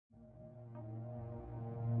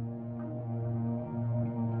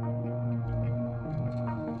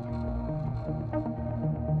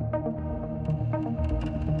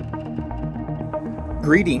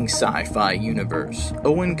Greetings, Sci-Fi Universe.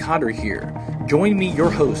 Owen Cotter here. Join me,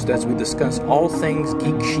 your host, as we discuss all things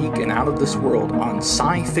geek chic and out of this world on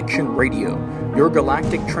Sci-Fiction Radio, your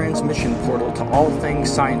galactic transmission portal to all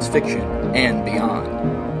things science fiction and beyond.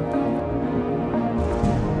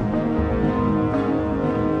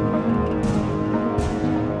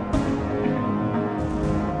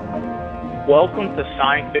 Welcome to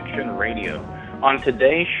Sci-Fiction Radio. On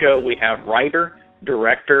today's show, we have writer,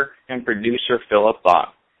 director, and producer Philip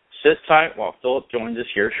Bach. Sit tight while Philip joins us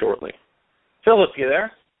here shortly. Philip, you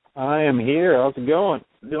there? I am here. How's it going?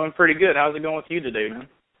 Doing pretty good. How's it going with you today, man?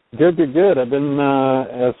 Good. I've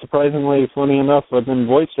been, surprisingly, funny enough, I've been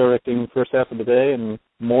voice directing the first half of the day and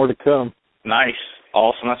more to come. Nice.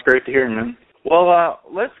 Awesome. That's great to hear, man. Well,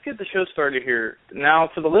 let's get the show started here.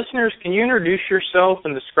 Now, for the listeners, can you introduce yourself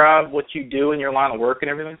and describe what you do in your line of work and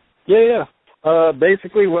everything? Yeah.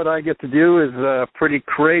 Basically, what I get to do is pretty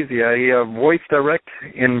crazy. I voice direct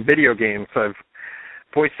in video games. I've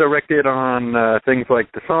voice directed on things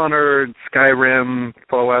like Dishonored, Skyrim,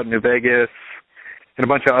 Fallout New Vegas, and a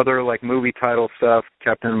bunch of other like movie title stuff,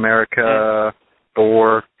 Captain America,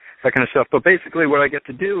 Thor, that kind of stuff. But basically, what I get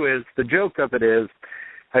to do is, the joke of it is,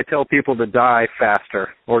 I tell people to die faster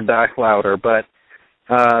or die louder. But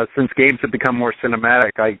since games have become more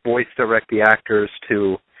cinematic, I voice direct the actors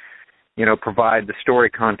to provide the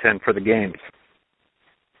story content for the games.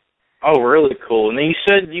 Oh, really cool. And then you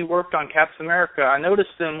said you worked on Captain America. I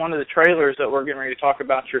noticed in one of the trailers that we're getting ready to talk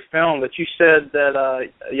about your film that you said that,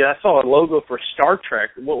 I saw a logo for Star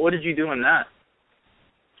Trek. What did you do in that?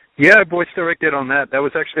 Yeah, I voice directed on that. That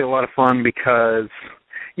was actually a lot of fun because,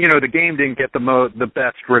 the game didn't get the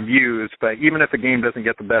best reviews, but even if the game doesn't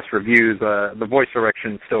get the best reviews, the voice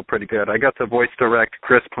direction is still pretty good. I got to voice direct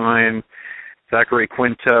Chris Pine, Zachary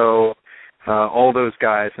Quinto, all those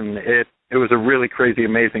guys, and it was a really crazy,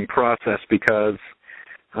 amazing process because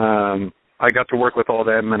I got to work with all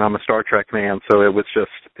them, and I'm a Star Trek fan, so it was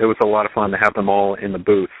a lot of fun to have them all in the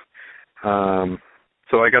booth.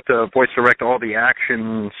 So I got to voice direct all the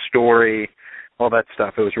action, story, all that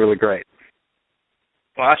stuff. It was really great.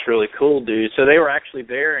 Well, that's really cool, dude. So they were actually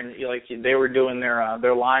there, and they were doing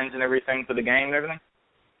their lines and everything for the game and everything?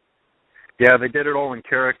 Yeah, they did it all in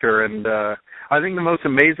character, and I think the most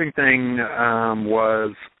amazing thing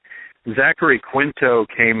was Zachary Quinto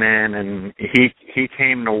came in, and he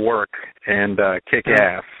came to work and kick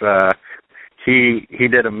ass. He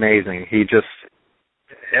did amazing.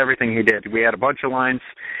 Everything he did. We had a bunch of lines.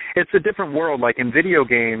 It's a different world. Like in video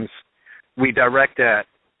games, we direct at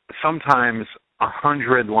sometimes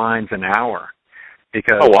 100 lines an hour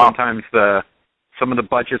because sometimes some of the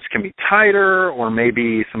budgets can be tighter, or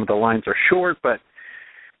maybe some of the lines are short, but,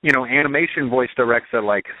 animation voice directs at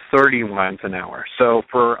like 30 lines an hour. So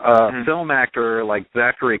for a film actor like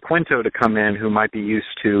Zachary Quinto to come in, who might be used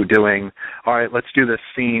to doing, all right, let's do this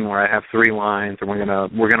scene where I have 3 lines, and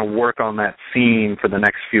we're gonna work on that scene for the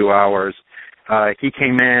next few hours. He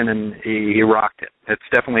came in and he rocked it. It's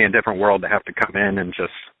definitely a different world to have to come in and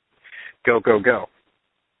just go.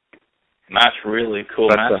 That's really cool.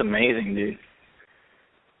 That's amazing, dude.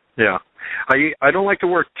 Yeah. I don't like to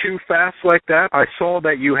work too fast like that. I saw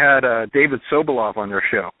that you had David Sobolov on your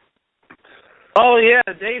show. Oh,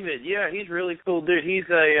 yeah, David. Yeah, he's a really cool dude. He's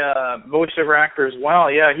a voiceover actor as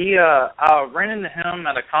well. Yeah, I ran into him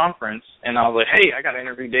at a conference, and I was like, hey, I got to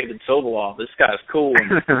interview David Sobolov. This guy's cool.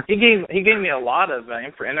 And he gave me a lot of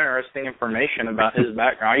interesting information about his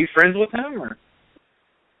background. Are you friends with him? Or?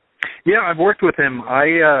 Yeah, I've worked with him.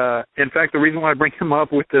 In fact, the reason why I bring him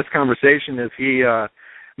up with this conversation is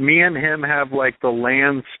me and him have like the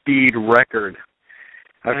land speed record.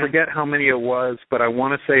 I forget how many it was, but I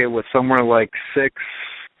want to say it was somewhere like 6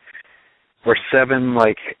 or 7,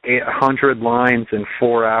 like 800 lines in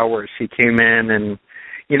 4 hours. He came in and,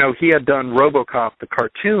 he had done RoboCop, the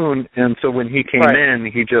cartoon, and so when he came in,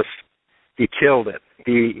 he killed it.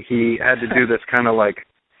 He had to do this kind of like,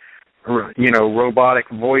 robotic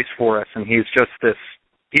voice for us, and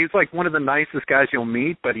he's like one of the nicest guys you'll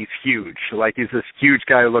meet, but he's huge. Like, he's this huge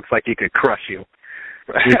guy who looks like he could crush you.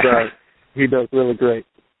 He does really great.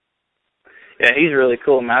 Yeah, he's really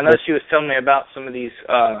cool, man. I know she was telling me about some of these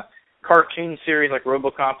cartoon series like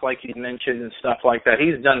RoboCop, like you mentioned, and stuff like that.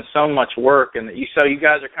 He's done so much work, and so you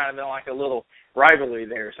guys are kind of in like a little rivalry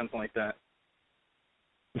there or something like that.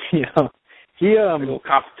 Yeah. A little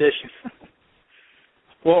competition.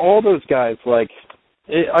 Well, all those guys,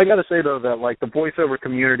 I got to say, though, that, the voiceover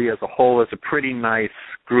community as a whole is a pretty nice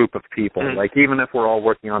group of people. Like, even if we're all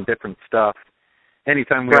working on different stuff,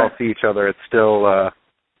 anytime we all see each other, it's still a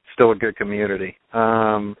good community.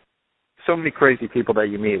 So many crazy people that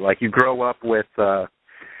you meet. Like, you grow up with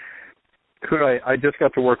who I just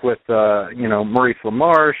got to work with, Maurice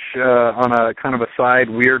LaMarche on a kind of a side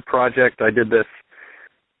weird project. I did this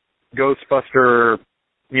Ghostbuster,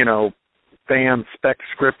 fan spec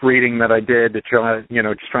script reading that I did to try,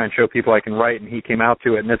 just try and show people I can write, and he came out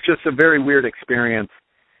to it. And it's just a very weird experience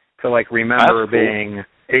to, remember being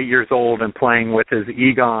 8 years old and playing with his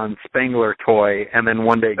Egon Spengler toy, and then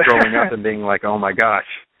one day growing up and being like, oh my gosh,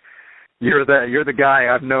 you're the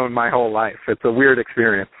guy I've known my whole life. It's a weird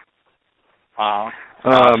experience. Wow.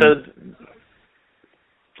 Go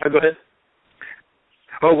ahead.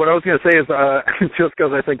 Oh, what I was going to say is, just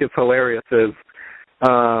because I think it's hilarious, is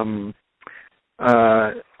I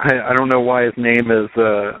don't know why his name is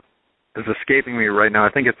escaping me right now.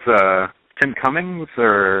 I think it's Tim Cummings,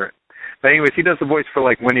 but anyways, he does the voice for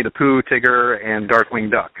Winnie the Pooh, Tigger, and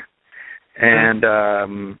Darkwing Duck. And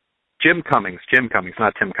Jim Cummings,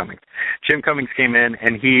 not Tim Cummings. Jim Cummings came in,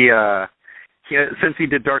 and he since he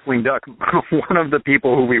did Darkwing Duck, one of the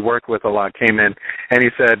people who we work with a lot came in, and he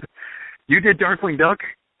said, "You did Darkwing Duck?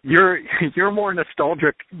 You're more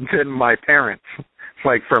nostalgic than my parents."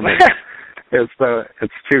 For me,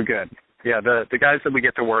 it's too good. Yeah, the guys that we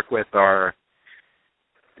get to work with are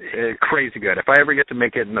crazy good. If I ever get to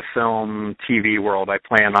make it in the film, TV world, I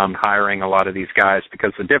plan on hiring a lot of these guys,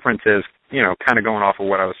 because the difference is, kind of going off of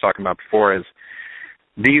what I was talking about before, is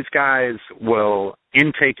these guys will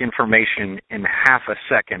intake information in half a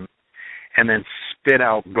second and then spit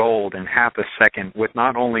out gold in half a second, with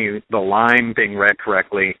not only the line being read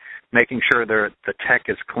correctly, making sure the tech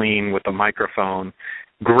is clean with the microphone,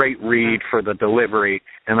 great read for the delivery,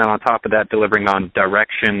 and then on top of that, delivering on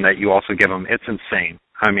direction that you also give them. It's insane.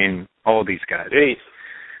 I mean, all these guys. Jeez.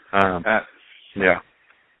 Yeah.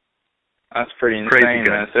 That's pretty insane,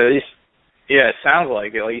 man. So it sounds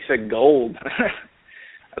like it. Like you said, gold.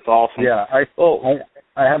 That's awesome. Yeah, I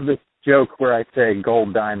have this joke where I say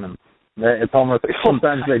gold diamond. It's almost,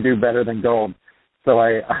 sometimes they do better than gold. So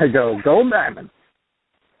I go, gold diamond.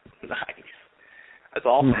 Nice. That's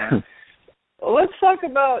awesome, man. Well, let's talk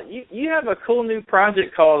about, you have a cool new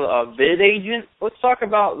project called VidAgent. Let's talk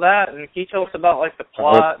about that, and can you tell us about, the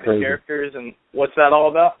plot, the characters, and what's that all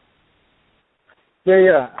about?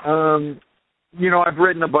 Yeah. I've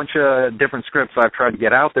written a bunch of different scripts I've tried to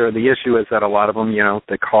get out there. The issue is that a lot of them,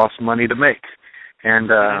 they cost money to make.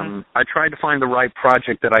 And I tried to find the right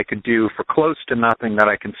project that I could do for close to nothing that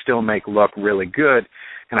I can still make look really good.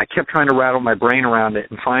 And I kept trying to rattle my brain around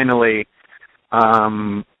it. And finally,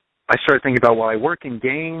 I started thinking about, I work in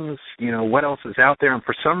games, what else is out there? And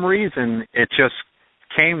for some reason, it just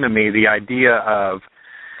came to me, the idea of,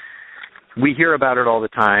 we hear about it all the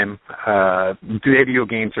time. Video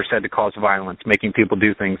games are said to cause violence, making people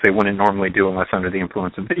do things they wouldn't normally do unless under the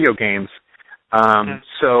influence of video games.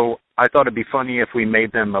 So I thought it'd be funny if we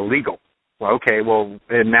made them illegal. Well, okay,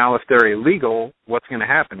 and now if they're illegal, what's going to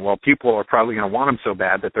happen? Well, people are probably going to want them so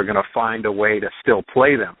bad that they're going to find a way to still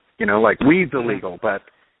play them. Weed's illegal, but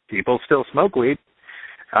people still smoke weed.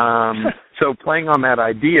 So playing on that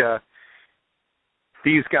idea,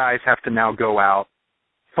 these guys have to now go out,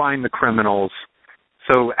 find the criminals.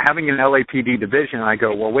 So having an LAPD division, I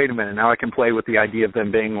go, wait a minute, now I can play with the idea of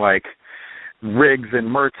them being like Riggs and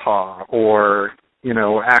Murtaugh, or,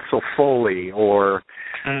 Axel Foley, or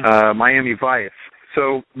Miami Vice.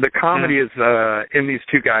 So the comedy is in these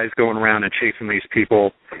two guys going around and chasing these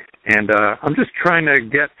people. And I'm just trying to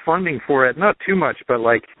get funding for it. Not too much, but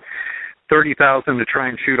 $30,000 to try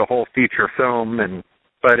and shoot a whole feature film.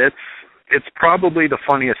 But it's probably the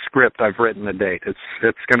funniest script I've written to date.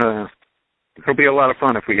 It'll be a lot of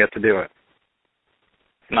fun if we get to do it.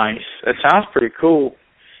 Nice. It sounds pretty cool.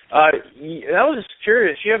 I was just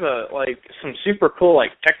curious. You have some super cool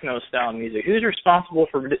techno style music. Who's responsible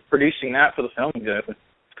for producing that for the film exactly?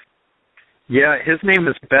 Yeah, his name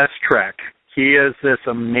is Best Trek. He is this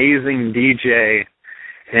amazing DJ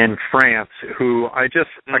in France who I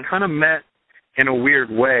kind of met in a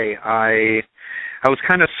weird way. I was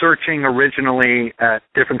kind of searching originally at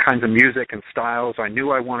different kinds of music and styles. I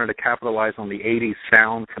knew I wanted to capitalize on the 80s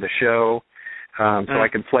sound for the show, so I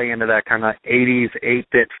could play into that kind of 80s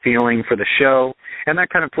 8-bit feeling for the show. And that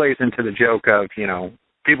kind of plays into the joke of,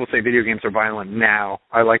 people say video games are violent now.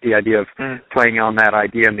 I like the idea of playing on that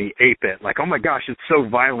idea in the 8-bit. Oh my gosh, it's so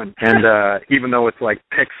violent. And even though it's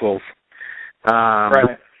pixels.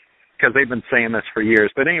 Right. Because they've been saying this for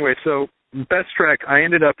years. But anyway, so Best Trek, I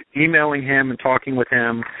ended up emailing him and talking with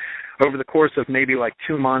him over the course of maybe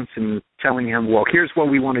 2 months and telling him, here's what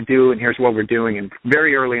we want to do and here's what we're doing. And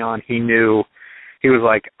very early on, he knew, he was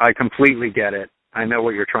like, I completely get it. I know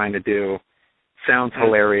what you're trying to do. Sounds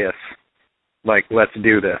hilarious. Let's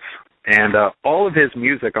do this. And all of his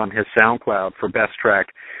music on his SoundCloud for Best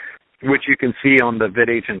Trek which you can see on the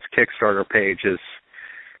VidAgent's Kickstarter page, is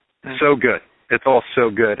so good. It's all so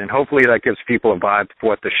good, and hopefully that gives people a vibe of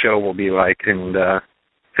what the show will be like. And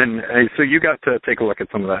so you got to take a look at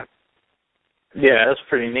some of that. Yeah, that's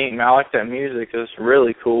pretty neat, man. I like that music. It's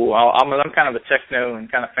really cool. I'm kind of a techno and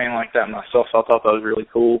kind of fan like that myself, so I thought that was really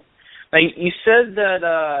cool. Now, you said that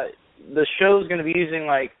the show's going to be using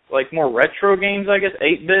like more retro games, I guess,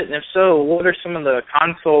 8-bit, and if so, what are some of the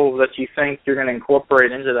consoles that you think you're going to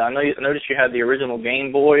incorporate into that? I noticed you had the original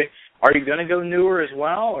Game Boy. Are you going to go newer as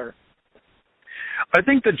well, or? I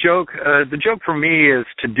think the joke for me is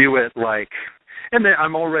to do it like, and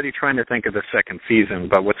I'm already trying to think of the second season,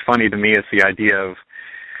 but what's funny to me is the idea of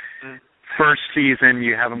first season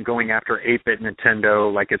you have them going after 8-bit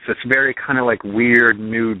Nintendo, like it's this very kind of like weird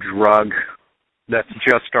new drug that's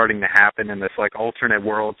just starting to happen in this like alternate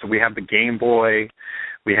world. So we have the Game Boy,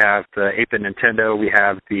 we have the 8-bit Nintendo, we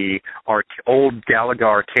have the old Galaga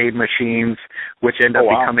arcade machines, which end up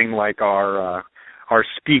becoming like our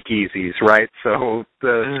speakeasies, right? So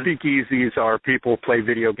the speakeasies are people play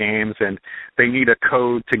video games and they need a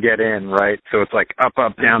code to get in, right? So it's like up,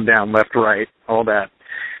 up, down, down, left, right, all that.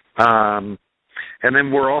 And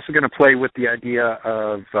then we're also going to play with the idea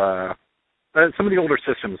of some of the older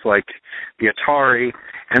systems like the Atari,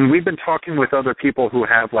 and we've been talking with other people who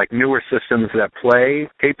have like newer systems that play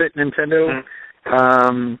 8-bit Nintendo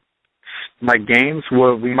like games.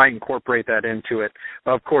 Well, we might incorporate that into it.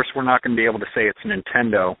 Of course, we're not going to be able to say it's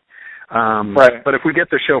Nintendo. Right. But if we get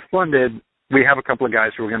the show funded, we have a couple of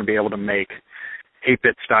guys who are going to be able to make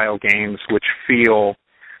 8-bit style games which feel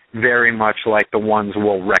very much like the ones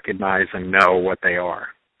we'll recognize and know what they are.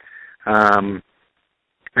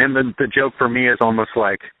 And the joke for me is almost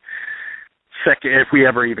like if we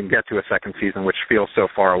ever even get to a second season, which feels so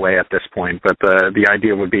far away at this point, but the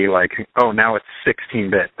idea would be like, oh, now it's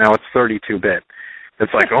 16-bit, now it's 32-bit.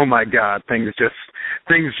 It's like, oh my God, things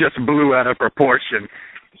just blew out of proportion.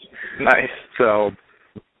 Nice. So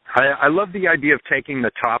I love the idea of taking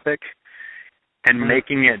the topic and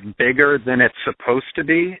making it bigger than it's supposed to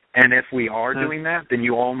be. And if we are doing that, then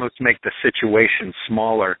you almost make the situation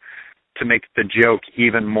smaller to make the joke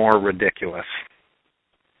even more ridiculous.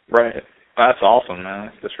 Right. That's awesome,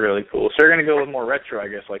 man. That's really cool. So you're going to go with more retro, I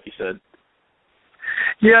guess, like you said.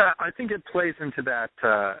 Yeah, I think it plays into that.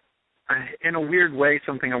 In a weird way,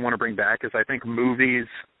 something I want to bring back is I think movies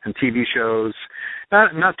and TV shows,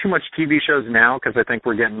 not too much TV shows now because I think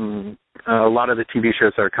we're getting a lot of the TV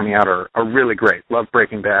shows that are coming out are really great. Love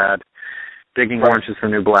Breaking Bad, Digging Orange is the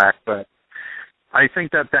New Black, but I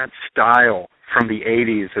think that style from the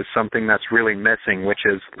 80s is something that's really missing, which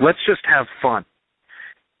is let's just have fun.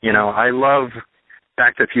 You know, I love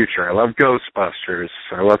Back to the Future. I love Ghostbusters.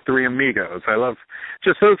 I love Three Amigos. I love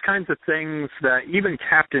just those kinds of things that even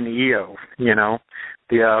Captain EO, you know,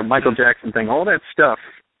 the Michael Jackson thing, all that stuff.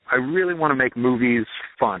 I really want to make movies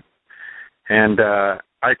fun. And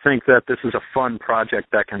I think that this is a fun project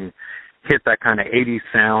that can hit that kind of 80s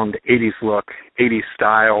sound, 80s look, 80s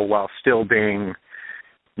style while still being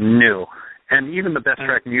new. And even the best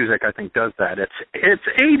track music, I think, does that. It's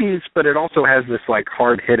 80s, but it also has this like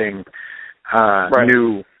hard-hitting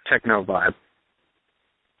new techno vibe.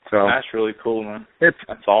 So that's really cool, man. That's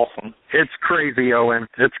awesome. It's crazy, Owen.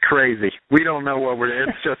 It's crazy. We don't know what we're.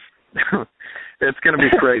 It's just it's going to be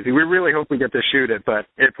crazy. We really hope we get to shoot it, but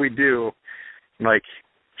if we do, like,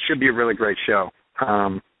 should be a really great show.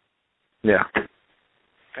 Yeah.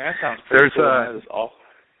 That sounds pretty cool. That is awesome.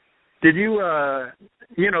 Did you,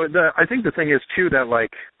 you know, I think the thing is, too, that, like,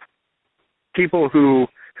 people who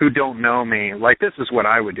don't know me, like, this is what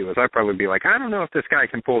I would do, is I'd probably be like, I don't know if this guy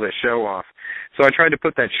can pull this show off. So I tried to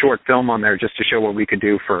put that short film on there just to show what we could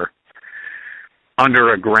do for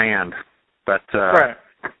under $1,000. But,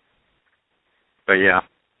 but yeah.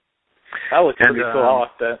 That looks pretty cool. I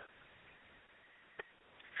like that.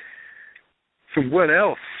 So what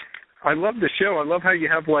else? I love the show. I love how you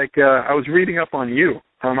have, like, I was reading up on you,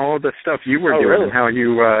 on all of the stuff you were doing, really? And how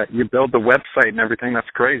you build the website and everything. That's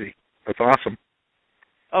crazy. That's awesome.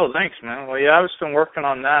 Oh, thanks, man. Well, yeah, I've just been working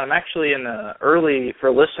on that. I'm actually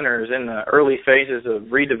for listeners, in the early phases of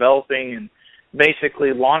redeveloping and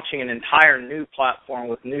basically launching an entire new platform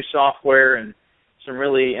with new software and some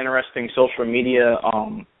really interesting social media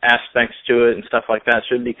aspects to it and stuff like that.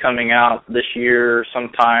 Should be coming out this year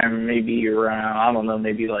sometime, maybe around, I don't know,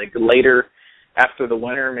 maybe like later after the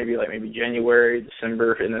winter, maybe January,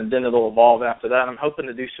 December, and then it'll evolve after that. I'm hoping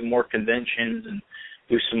to do some more conventions and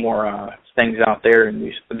do some more things out there and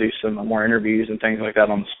do some more interviews and things like that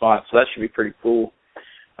on the spot. So that should be pretty cool.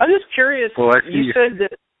 I'm just curious. Well, you said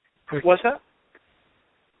that. What's that?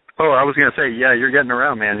 Oh, I was going to say, yeah, you're getting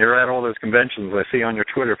around, man. You're at all those conventions I see on your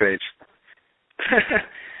Twitter page.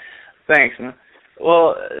 Thanks, man.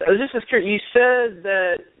 Well, I was just curious. You said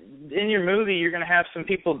that in your movie you're going to have some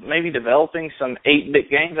people maybe developing some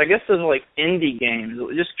 8-bit games. I guess those are like indie games.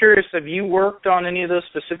 Just curious, have you worked on any of those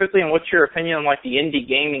specifically, and what's your opinion on like the indie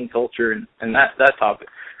gaming culture and that topic?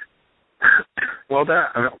 Well,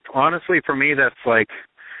 honestly, for me, that's like,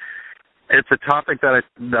 it's a topic that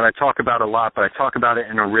I talk about a lot, but I talk about it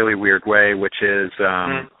in a really weird way, which is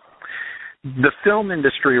the film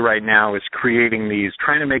industry right now is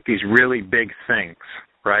trying to make these really big things,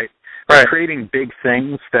 right? They're creating big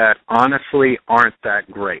things that honestly aren't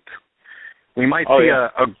that great. We might see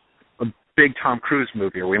a big Tom Cruise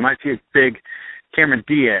movie, or we might see a big Cameron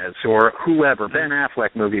Diaz or whoever, Ben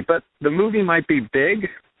Affleck movie, but the movie might be big,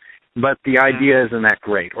 but the idea isn't that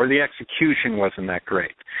great, or the execution wasn't that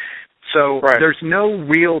great. So there's no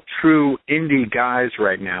real true indie guys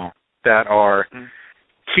right now that are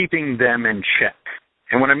keeping them in check.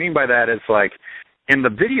 And what I mean by that is, like, in the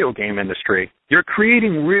video game industry, you're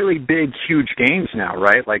creating really big, huge games now,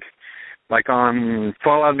 right? Like on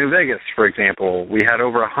Fallout New Vegas, for example, we had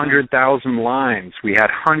over 100,000 lines. We had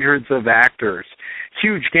hundreds of actors.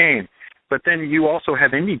 Huge game. But then you also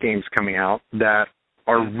have indie games coming out that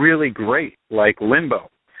are really great, like Limbo.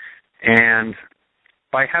 And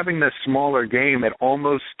by having this smaller game, it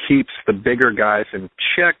almost keeps the bigger guys in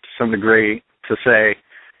check to some degree to say,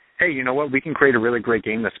 hey, you know what, we can create a really great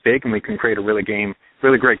game that's big, and we can create a really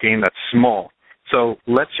great game that's small. So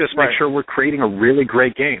let's just make sure we're creating a really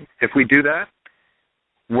great game. If we do that,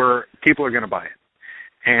 people are going to buy it.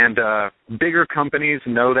 And bigger companies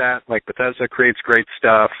know that, like Bethesda creates great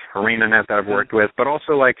stuff, ArenaNet that I've worked with, but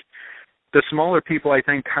also like the smaller people, I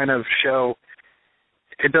think, kind of show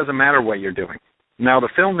it doesn't matter what you're doing. Now, the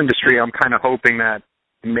film industry, I'm kind of hoping that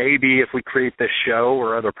maybe if we create this show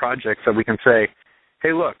or other projects that we can say,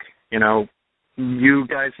 hey, look, you know, you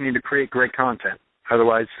guys need to create great content.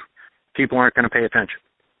 Otherwise, people aren't going to pay attention.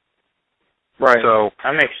 Right. So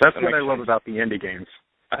that's what I sense. love about the indie games.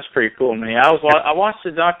 That's pretty cool, man. I watched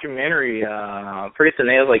a documentary, I forget the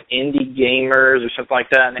name, like Indie Gamers or something like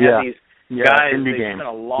that, and they had these guys, indie they game. spent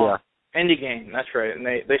a long, Indie Game, that's right, and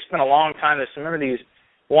they spent a long time, remember these,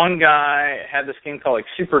 one guy had this game called like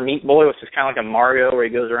Super Meat Boy, which is kind of like a Mario where he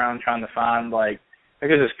goes around trying to find like, I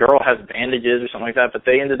guess this girl has bandages or something like that, but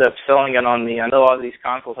they ended up selling it on I know a lot of these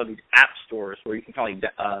consoles have these app stores where you can kind of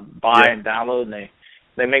buy and download, and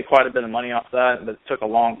they make quite a bit of money off that, but it took a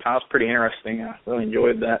long time. It was pretty interesting. I really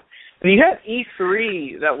enjoyed that. And you had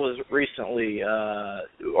E3 that was recently,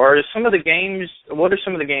 what are some of the games, what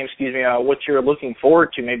you're looking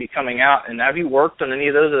forward to maybe coming out, and have you worked on any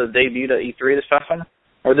of those that debuted at E3 this past summer?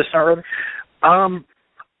 Or this summer, rather?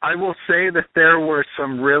 I will say that there were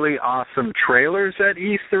some really awesome trailers at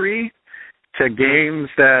E3 to games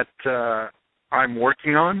that I'm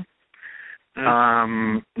working on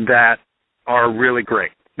that are really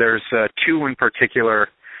great. There's two in particular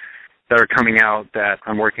that are coming out that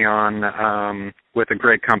I'm working on with a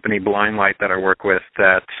great company, Blindlight, that I work with,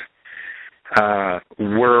 that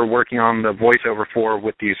we're working on the voiceover for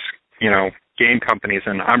with these, game companies,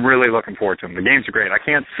 and I'm really looking forward to them. The games are great. I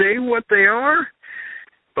can't say what they are,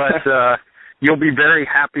 but you'll be very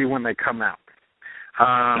happy when they come out.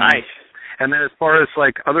 Nice. And then as far as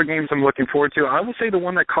like other games I'm looking forward to, I will say the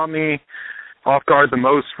one that caught me off guard the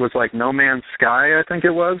most was like No Man's Sky, I think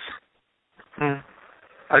it was. I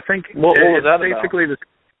think what was that basically about?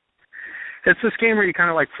 It's this game where you kind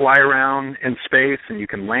of like fly around in space and you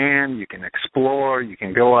can land, you can explore, you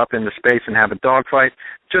can go up into space and have a dogfight.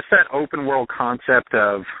 Just that open world concept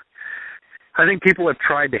of, I think people have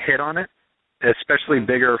tried to hit on it, especially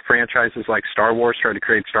bigger franchises like Star Wars tried to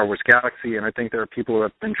create Star Wars Galaxy, and I think there are people who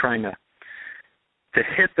have been trying to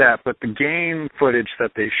hit that, but the game footage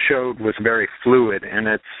that they showed was very fluid, and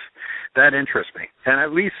that interests me. And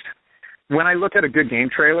at least when I look at a good game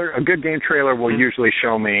trailer will usually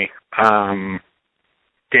show me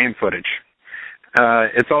game footage.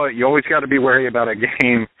 You always got to be wary about a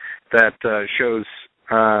game that shows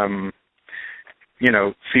CG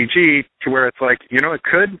to where it's like,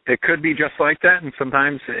 it could be just like that, and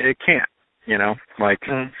sometimes it can't.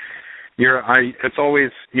 It's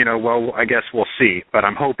always, well, I guess we'll see, but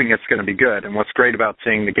I'm hoping it's going to be good. And what's great about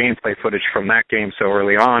seeing the gameplay footage from that game so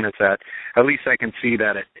early on is that at least I can see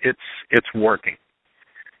that it's working,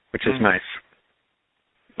 which is nice.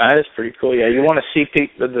 That is pretty cool. Yeah, you want to see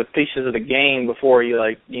the pieces of the game before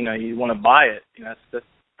you you want to buy it. That's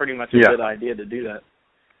pretty much a good idea to do that.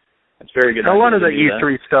 That's very good. A lot of the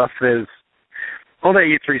E3 stuff is. All that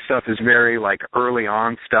E3 stuff is very, early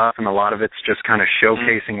on stuff, and a lot of it's just kind of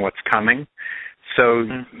showcasing what's coming. So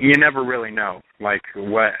you never really know, like,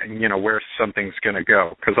 what, you know, where something's going to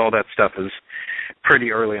go, because all that stuff is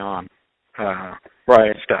pretty early on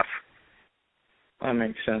stuff. That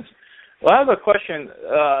makes sense. Well, I have a question.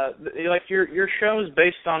 Like your show is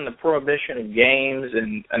based on the prohibition of games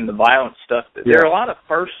and the violent stuff. Yeah. There are a lot of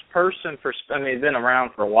first person. I mean, it's been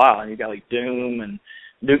around for a while, and you got like Doom and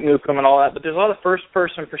Duke Nukem and all that. But there's a lot of first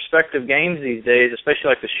person perspective games these days,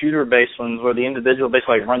 especially like the shooter based ones where the individual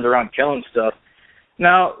basically like runs around killing stuff.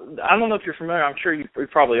 Now, I don't know if you're familiar. I'm sure you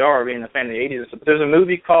probably are, being a fan of the '80s and stuff. But there's a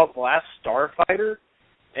movie called Last Starfighter,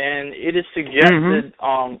 and it is suggested.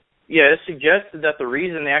 It's suggested that the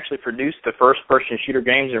reason they actually produced the first-person shooter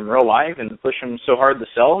games in real life and push them so hard to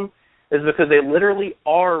sell them is because they literally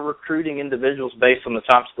are recruiting individuals based on the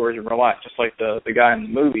top scores in real life, just like the guy in the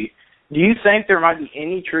movie. Do you think there might be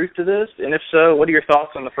any truth to this? And if so, what are your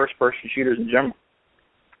thoughts on the first-person shooters in general?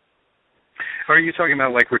 Are you talking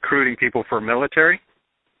about, like, recruiting people for military?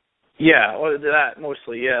 Yeah, well, that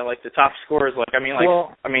mostly, yeah, like the top scores. Like,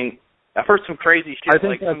 I've heard some crazy shit,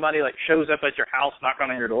 like somebody like shows up at your house,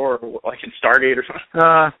 knocking on your door, like in Stargate or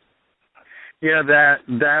something. Yeah,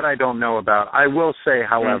 that I don't know about. I will say,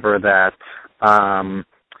 however, that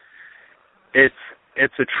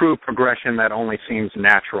it's a true progression that only seems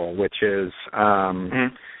natural, which is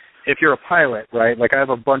if you're a pilot, right? Like I have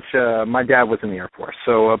a bunch of, my dad was in the Air Force,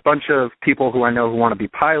 so a bunch of people who I know who want to be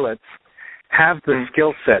pilots have the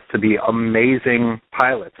skill set to be amazing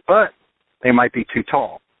pilots, but they might be too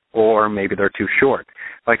tall. Or maybe they're too short.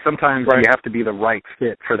 Like sometimes you have to be the right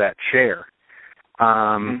fit for that chair.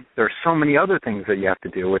 There's so many other things that you have to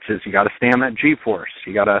do, which is you got to stay on that G-force.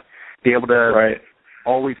 You got to be able to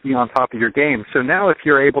always be on top of your game. So now if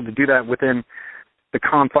you're able to do that within the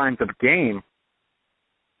confines of a game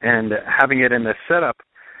and having it in this setup,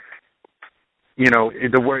 you know,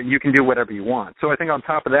 you can do whatever you want. So I think on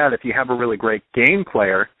top of that, if you have a really great game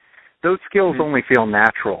player, those skills only feel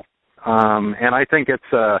natural. And I think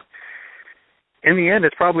it's in the end,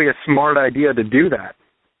 it's probably a smart idea to do that.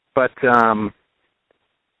 But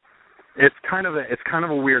it's kind of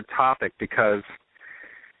a weird topic because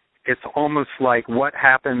it's almost like what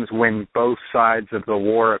happens when both sides of the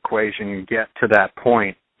war equation get to that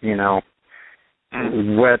point. You know,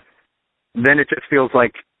 then it just feels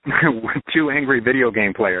like two angry video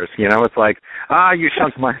game players. You know, it's like you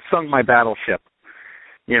sunk my battleship.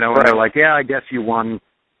 You know, and they're like, yeah, I guess you won.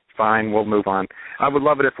 Fine, we'll move on. I would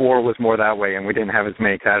love it if war was more that way and we didn't have as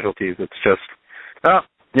many casualties. It's just,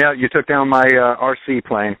 you took down my RC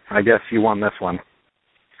plane. I guess you won this one.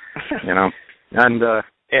 You know, and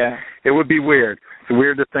it would be weird. It's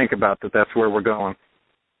weird to think about that's where we're going.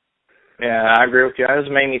 Yeah, I agree with you. It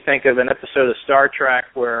just made me think of an episode of Star Trek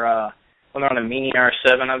where when they're on a Mini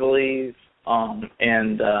R7, I believe,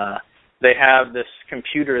 and they have this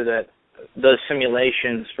computer that does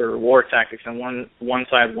simulations for war tactics, and one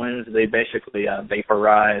side wins. They basically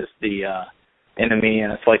vaporize the enemy,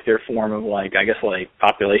 and it's like their form of like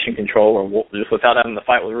population control, or just without having to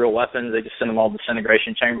fight with real weapons, they just send them all to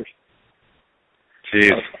disintegration chambers.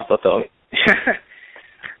 Jeez. I thought that.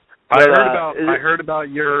 I heard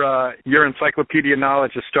about your encyclopedia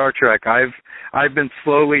knowledge of Star Trek. I've been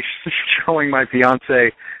slowly showing my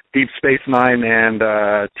fiance Deep Space Nine and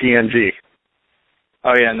TNG.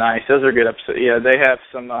 Oh yeah, nice. Those are good episodes. Yeah, they have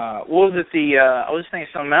some. What was it? I was thinking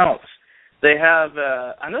something else. They have.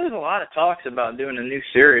 I know there's a lot of talks about doing a new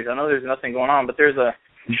series. I know there's nothing going on, but there's a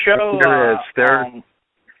show. There is.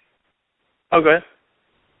 Oh, go ahead.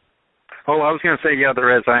 Oh, I was going to say, yeah,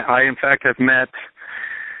 there is. I in fact have met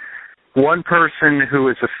one person who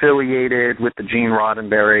is affiliated with the Gene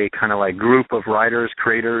Roddenberry kind of like group of writers,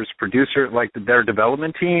 creators, producer, like their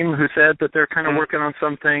development team, who said that they're kind of working on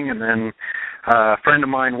something. And then a friend of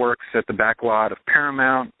mine works at the back lot of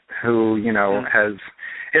Paramount, who, you know,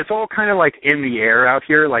 it's all kind of like in the air out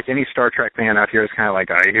here. Like any Star Trek fan out here is kind of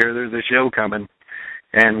like, I hear there's a show coming.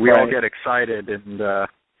 And we all get excited. And,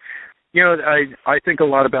 you know, I think a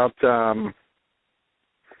lot about,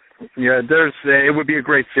 it would be a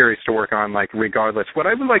great series to work on, like, regardless. What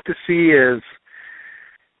I would like to see is,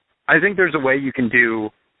 I think there's a way you can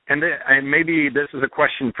do, and maybe this is a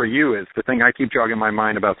question for you, is the thing I keep jogging my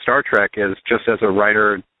mind about Star Trek is, just as a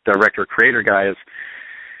writer, director, creator guy, is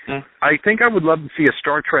I think I would love to see a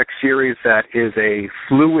Star Trek series that is a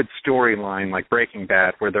fluid storyline like Breaking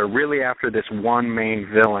Bad, where they're really after this one main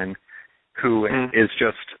villain who is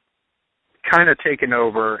just kind of taken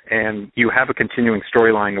over, and you have a continuing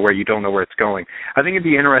storyline where you don't know where it's going. I think it'd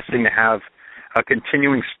be interesting to have a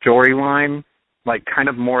continuing storyline, like kind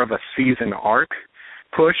of more of a season arc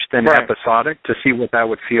push than episodic, to see what that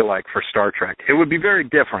would feel like for Star Trek. It would be very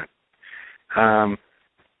different.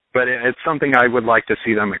 but it's something I would like to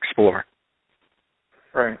see them explore.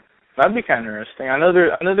 Right. That'd be kind of interesting. I know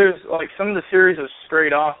there's like some of the series have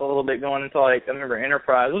strayed off a little bit going into like I remember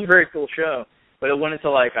Enterprise. It was a very cool show, but it went into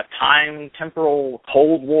like a temporal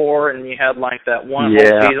Cold War, and you had like that one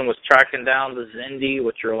whole season was tracking down the Xindi,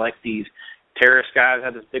 which are like these terrorist guys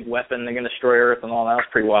had this big weapon they're gonna destroy Earth and all that. Was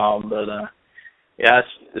pretty wild, but yeah,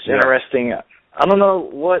 it's interesting. I don't know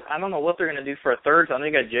what they're gonna do for a third. So I know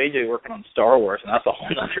you got JJ working on Star Wars, and that's a whole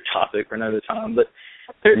other topic for another time. But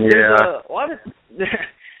there's a lot of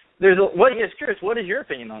curious. What is your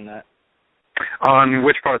opinion on that? On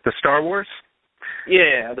which part, the Star Wars?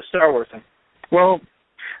 Yeah, the Star Wars thing. Well,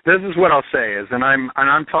 this is what I'll say is, and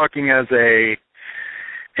I'm talking as a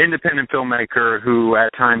independent filmmaker who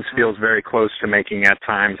at times feels very close to making, at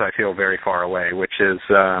times I feel very far away, which is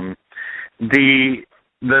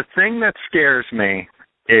the thing that scares me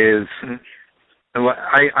is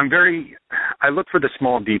I look for the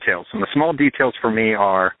small details, and the small details for me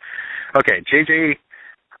are, okay, JJ,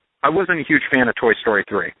 I wasn't a huge fan of Toy Story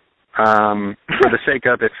 3. For the sake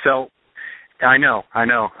of it felt, I know.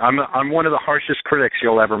 I'm one of the harshest critics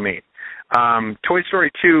you'll ever meet. Toy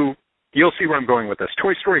Story 2, you'll see where I'm going with this.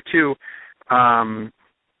 Toy Story 2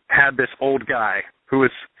 had this old guy who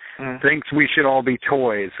thinks we should all be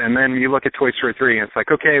toys. And then you look at Toy Story 3, and it's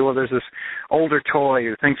like, okay, well, there's this older toy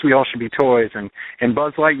who thinks we all should be toys. And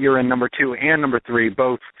Buzz Lightyear in number 2 and number 3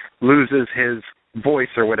 both loses his voice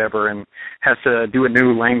or whatever and has to do a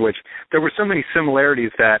new language. There were so many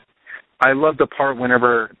similarities that I loved the part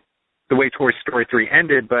whenever the way Toy Story 3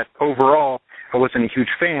 ended, but overall I wasn't a huge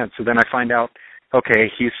fan. So then I find out,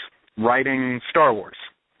 okay, he's writing Star Wars.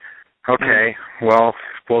 Okay, well,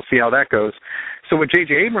 we'll see how that goes. So when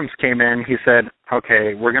J.J. Abrams came in, he said,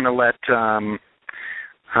 okay, we're going to let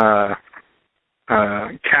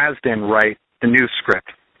Kasdan write the new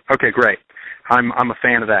script. Okay, great. I'm a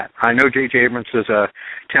fan of that. I know J.J. Abrams is a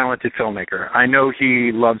talented filmmaker. I know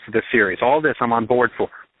he loves the series. All this I'm on board for.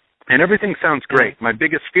 And everything sounds great. My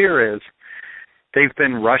biggest fear is they've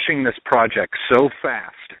been rushing this project so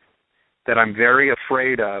fast that I'm very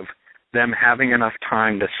afraid of them having enough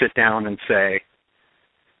time to sit down and say,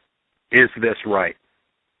 is this right?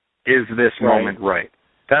 Is this moment right?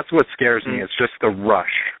 That's what scares me. It's just the rush.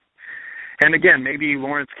 And again, maybe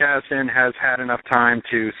Lawrence Kasdan has had enough time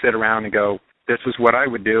to sit around and go, this is what I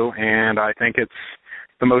would do, and I think it's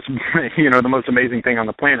the most, the most amazing thing on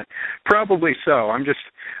the planet. Probably so. I'm just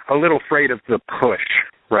a little afraid of the push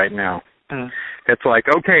right now. It's like,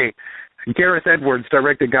 okay, Gareth Edwards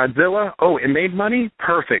directed Godzilla. Oh, it made money?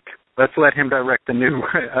 Perfect. Let's let him direct the new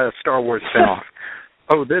Star Wars spinoff.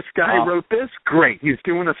 Oh, this guy wrote this? Great. He's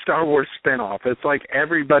doing a Star Wars spinoff. It's like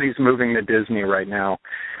everybody's moving to Disney right now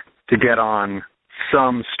to get on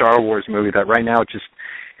some Star Wars movie that right now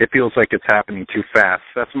it feels like it's happening too fast.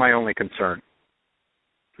 That's my only concern.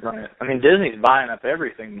 Right. I mean, Disney's buying up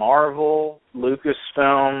everything. Marvel,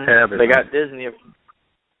 Lucasfilm. Everything. They got Disney.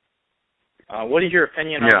 What is your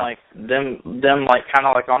opinion on like them like kind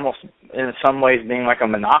of like almost in some ways being like a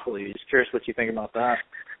monopoly? Just curious what you think about that.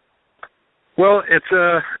 Well,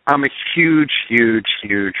 I'm a huge, huge,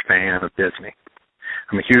 huge fan of Disney.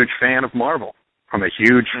 I'm a huge fan of Marvel. I'm a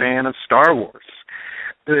huge fan of Star Wars.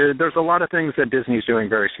 There's a lot of things that Disney's doing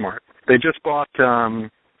very smart. They just bought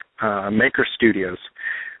Maker Studios,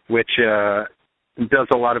 which does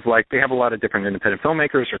a lot of they have a lot of different independent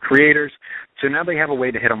filmmakers or creators. So now they have a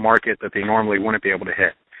way to hit a market that they normally wouldn't be able to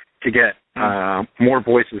hit, to get more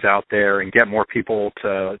voices out there and get more people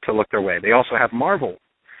to look their way. They also have Marvel.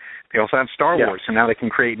 They also have Star Wars, and now they can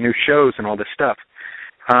create new shows and all this stuff.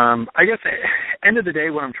 I guess end of the day,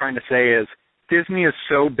 what I'm trying to say is Disney is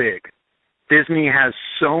so big. Disney has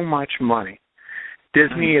so much money.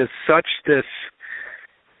 Disney is such this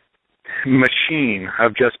machine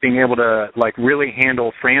of just being able to really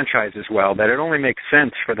handle franchises well that it only makes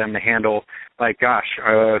sense for them to handle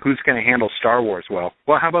who's going to handle Star Wars well?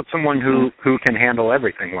 Well, how about someone who can handle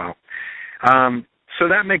everything well? So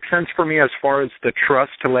that makes sense for me as far as the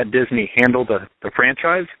trust to let Disney handle the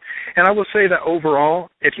franchise. And I will say that overall,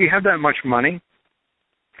 if you have that much money,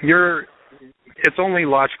 it's only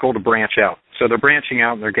logical to branch out. So they're branching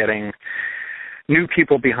out and they're getting new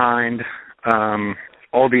people behind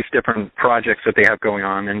all these different projects that they have going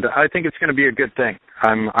on, and I think it's going to be a good thing.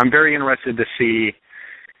 I'm very interested to see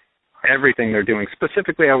everything they're doing.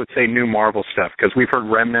 Specifically, I would say new Marvel stuff, because we've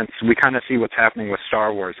heard remnants. We kind of see what's happening with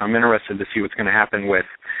Star Wars. I'm interested to see what's going to happen with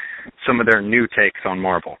some of their new takes on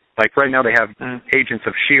Marvel. Like right now they have Agents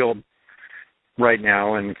of S.H.I.E.L.D. right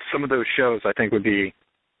now, and some of those shows I think would be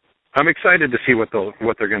I'm excited to see what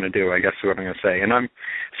they're going to do, I guess is what I'm going to say. And I'm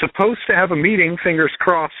supposed to have a meeting, fingers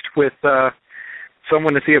crossed, with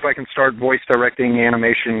someone to see if I can start voice directing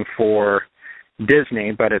animation for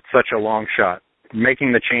Disney, but it's such a long shot.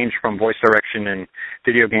 Making the change from voice direction in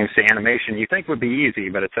video games to animation, you think would be easy,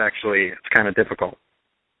 but it's kind of difficult.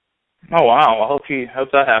 Oh wow! I hope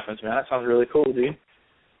that happens, man. That sounds really cool, dude.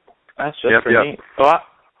 That's just pretty neat. Well,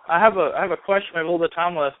 I have a question. We have a little bit of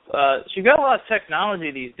time left. So you got a lot of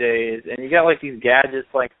technology these days, and you got like these gadgets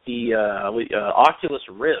like the Oculus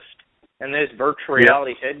Rift and those virtual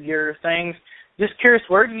reality headgear things. Just curious,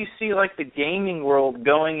 where do you see like the gaming world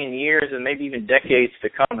going in years and maybe even decades to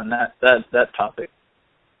come in that topic?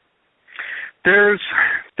 There's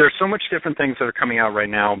so much different things that are coming out right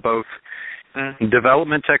now, both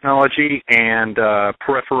development technology and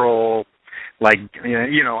peripheral, like,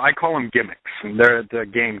 I call them gimmicks. They're the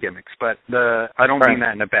game gimmicks, but I don't mean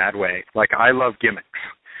that in a bad way. Like, I love gimmicks.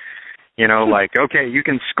 Like, okay, you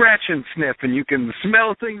can scratch and sniff and you can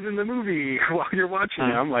smell things in the movie while you're watching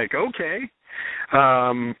it. I'm like, okay.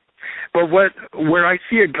 But where I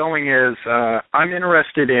see it going is I'm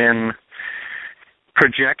interested in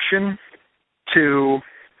projection to,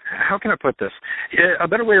 how can I put this? A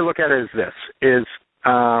better way to look at it is this,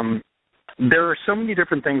 there are so many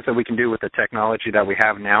different things that we can do with the technology that we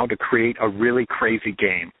have now to create a really crazy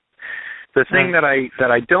game. The thing that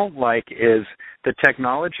I don't like is the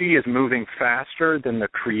technology is moving faster than the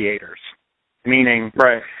creators. Meaning,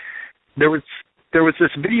 there was this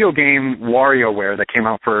video game, WarioWare, that came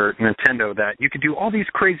out for Nintendo that you could do all these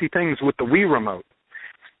crazy things with the Wii remote.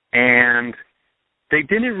 And they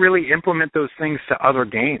didn't really implement those things to other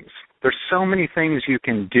games. There's so many things you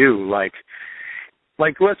can do. Like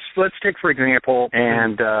let's take, for example,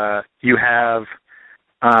 and you have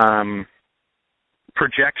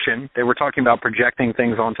projection. They were talking about projecting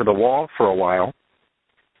things onto the wall for a while.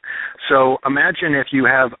 So imagine if you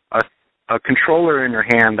have a controller in your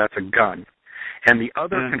hand that's a gun, and the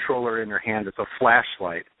other controller in your hand is a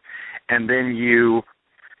flashlight, and then you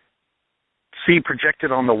see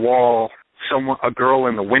projected on the wall a girl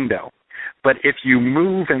in the window. But if you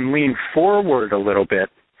move and lean forward a little bit,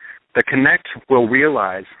 the Kinect will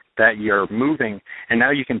realize that you're moving, and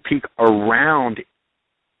now you can peek around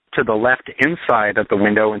to the left inside of the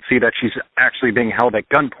window and see that she's actually being held at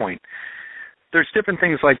gunpoint. There's different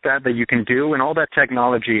things like that you can do, and all that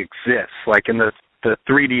technology exists. Like in the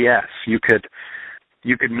 3DS, you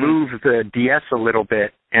could move the DS a little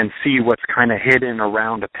bit and see what's kind of hidden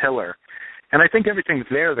around a pillar. And I think everything's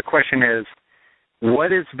there. The question is,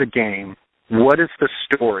 what is the game? What is the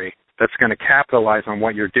story that's going to capitalize on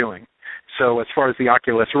what you're doing? So as far as the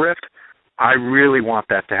Oculus Rift, I really want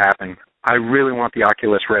that to happen. I really want the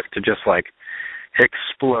Oculus Rift to just like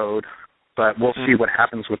explode, but we'll see what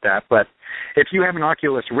happens with that. But if you have an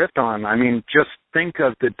Oculus Rift on, I mean, just think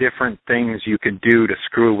of the different things you could do to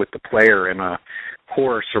screw with the player in a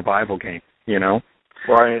horror survival game,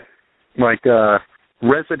 Right. Like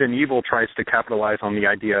Resident Evil tries to capitalize on the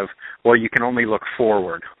idea of, well, you can only look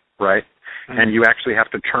forward, right? And you actually have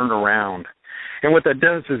to turn around. And what that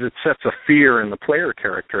does is it sets a fear in the player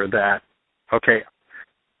character that, okay,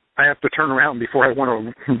 I have to turn around before I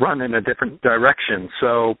want to run in a different direction.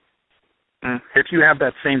 So if you have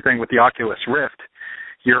that same thing with the Oculus Rift,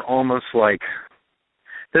 you're almost like,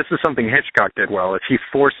 this is something Hitchcock did well, is he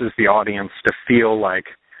forces the audience to feel like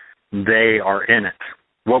they are in it.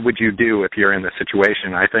 What would you do if you're in this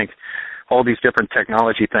situation? I think all these different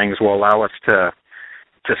technology things will allow us to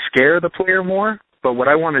scare the player more, but what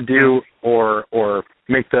I want to do or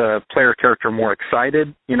make the player character more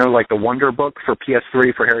excited, like the Wonder Book for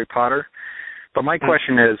PS3 for Harry Potter. But my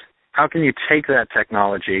question is, how can you take that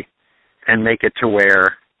technology and make it to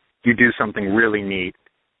where you do something really neat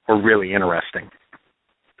or really interesting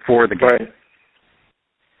for the game?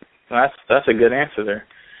 Right. That's a good answer there.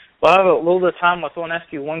 Well, I have a little bit of time left. I want to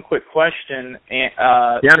ask you one quick question.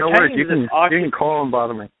 Yeah, no worries. You can call and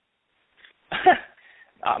bother me.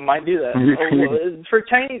 I might do that.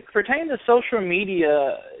 Pertaining to social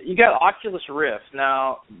media, you got Oculus Rift.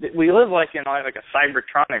 Now, we live like in like a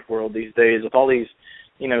cybertronic world these days with all these,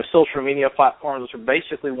 social media platforms, which are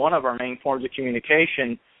basically one of our main forms of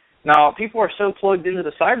communication. Now, people are so plugged into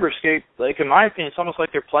the cyberscape, like in my opinion, it's almost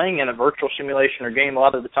like they're playing in a virtual simulation or game a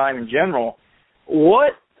lot of the time in general.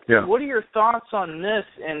 What are your thoughts on this?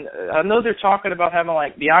 And I know they're talking about having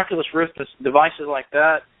like the Oculus Rift devices like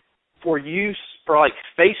that for use for like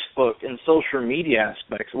Facebook and social media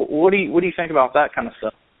aspects. What do you think about that kind of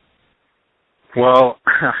stuff? Well,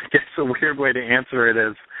 I guess a weird way to answer it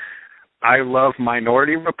is I love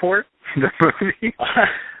Minority Report, the movie.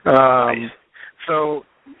 Nice. So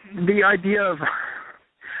the idea of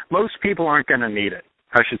most people aren't going to need it.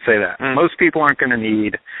 I should say that. Most people aren't going to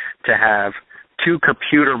need to have two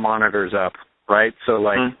computer monitors up right? So,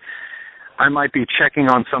 like, I might be checking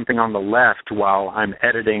on something on the left while I'm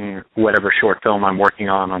editing whatever short film I'm working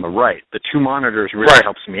on the right. The two monitors really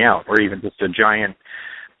helps me out, or even just a giant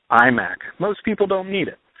iMac. Most people don't need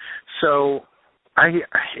it. So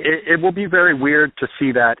it will be very weird to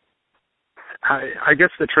see that. I guess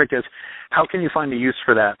the trick is, how can you find a use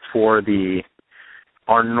for that for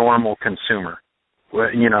our normal consumer?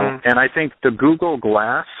 You know, and I think the Google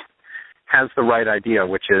Glass has the right idea,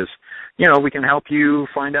 which is, you know, we can help you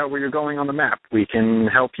find out where you're going on the map. We can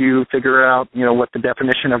help you figure out, you know, what the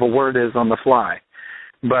definition of a word is on the fly.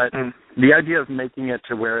 But the idea of making it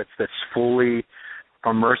to where it's this fully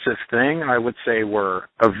immersive thing, I would say we're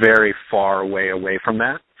a very far way away from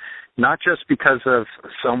that. Not just because of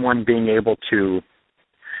someone being able to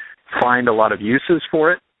find a lot of uses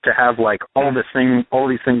for it, to have like all these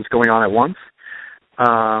things going on at once,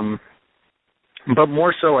 but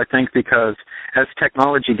more so I think because as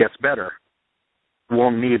technology gets better, we'll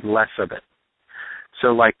need less of it.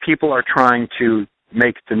 So like people are trying to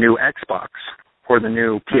make the new Xbox or the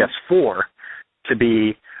new PS4 to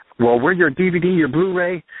be, well, we're your DVD, your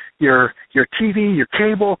Blu-ray, your TV, your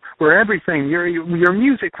cable, we're everything, your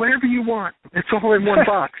music, whatever you want. It's all in one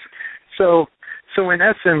box. So in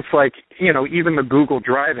essence, like, you know, even the Google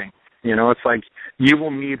driving, you know, it's like you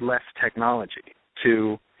will need less technology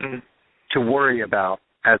to worry about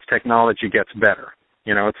as technology gets better.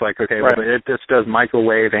 You know, it's like, okay, well, this does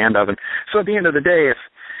microwave and oven. So at the end of the day, if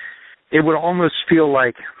it would almost feel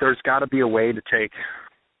like there's got to be a way to take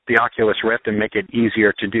the Oculus Rift and make it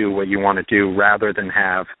easier to do what you want to do rather than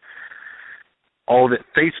have all the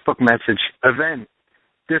Facebook message event.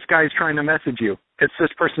 This guy's trying to message you. It's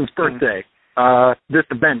this person's birthday. This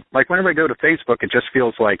event. Like whenever I go to Facebook, it just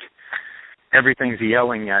feels like everything's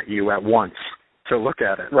yelling at you at once to look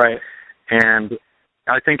at it. Right. And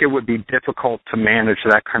I think it would be difficult to manage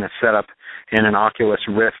that kind of setup in an Oculus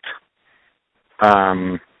Rift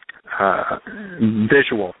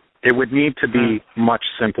visual. It would need to be much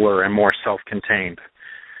simpler and more self-contained.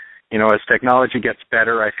 You know, as technology gets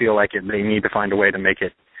better, I feel like they need to find a way to make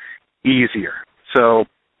it easier. So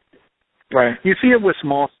you see it with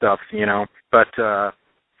small stuff, you know, but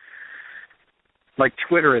like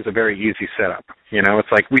Twitter is a very easy setup. You know,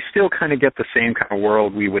 it's like we still kind of get the same kind of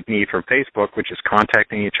world we would need for Facebook, which is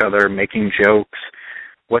contacting each other, making jokes,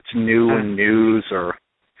 what's new in news,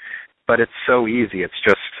 but it's so easy. It's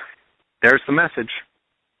just, there's the message.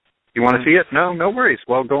 You want to see it? No worries.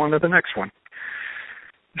 Well, go on to the next one.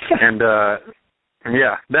 And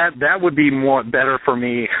yeah, that would be better for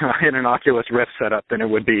me in an Oculus Rift setup than it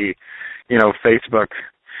would be, you know, Facebook.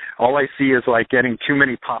 All I see is like getting too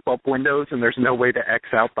many pop-up windows, and there's no way to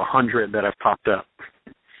X out the 100 that have popped up.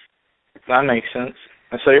 That makes sense.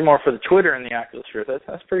 And so you're more for the Twitter and the Oculus Rift. That's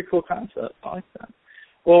a pretty cool concept. I like that.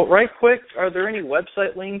 Well, right quick, are there any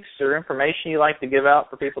website links or information you'd like to give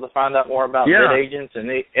out for people to find out more about VidAgents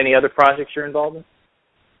and any other projects you're involved in?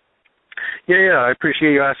 Yeah, I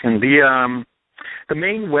appreciate you asking. The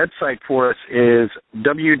main website for us is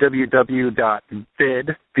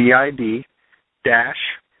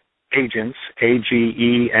www.vid-agents,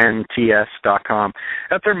 agents.com.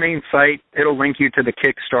 That's our main site. It'll link you to the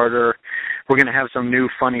Kickstarter. We're going to have some new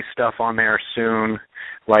funny stuff on there soon.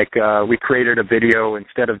 Like we created a video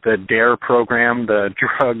instead of the DARE program, the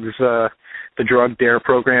drug DARE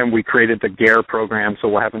program. We created the GARE program, so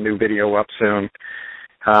we'll have a new video up soon.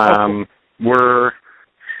 We're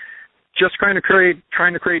just trying to create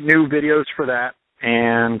new videos for that,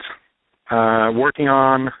 and working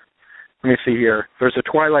on. Let me see here. There's a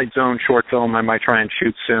Twilight Zone short film I might try and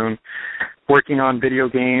shoot soon. Working on video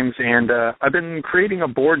games, and I've been creating a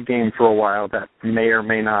board game for a while that may or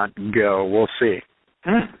may not go. We'll see.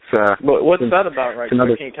 What's that about, right? Can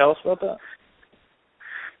you tell us about that?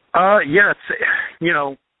 Yeah,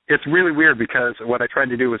 it's really weird because what I tried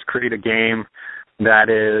to do was create a game that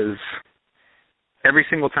is, every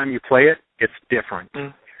single time you play it, it's different.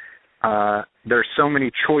 There's so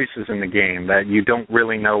many choices in the game that you don't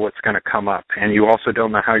really know what's going to come up, and you also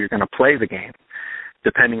don't know how you're going to play the game,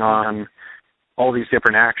 depending on all these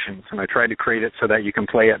different actions. And I tried to create it so that you can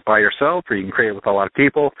play it by yourself, or you can create it with a lot of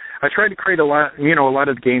people. I tried to create a lot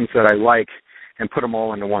of games that I like and put them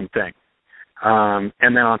all into one thing. And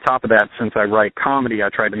then on top of that, since I write comedy, I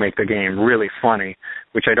tried to make the game really funny,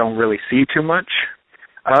 which I don't really see too much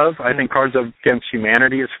of. I think Cards Against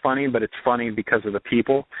Humanity is funny, but it's funny because of the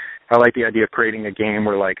people. I like the idea of creating a game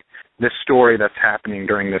where, like, this story that's happening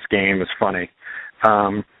during this game is funny.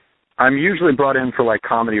 I'm usually brought in for, like,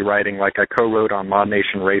 comedy writing. Like, I co-wrote on Mod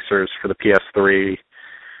Nation Racers for the PS3.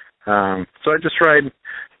 So I just tried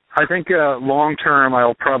I think long term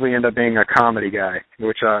I'll probably end up being a comedy guy,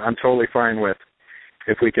 which I'm totally fine with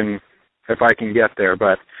if I can get there.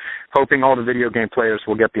 But hoping all the video game players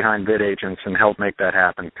will get behind VidAgents and help make that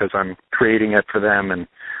happen, because I'm creating it for them and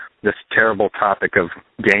this terrible topic of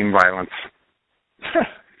game violence.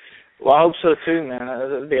 Well, I hope so too, man.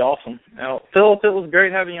 That'd be awesome. Now, Philip, it was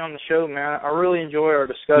great having you on the show, man. I really enjoy our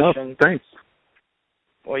discussion. Well, thanks.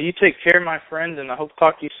 Well, you take care, my friend, and I hope to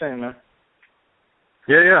talk to you soon, man.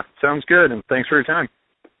 Yeah, sounds good, and thanks for your time.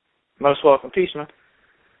 Most welcome. Peace, man.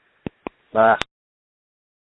 Bye.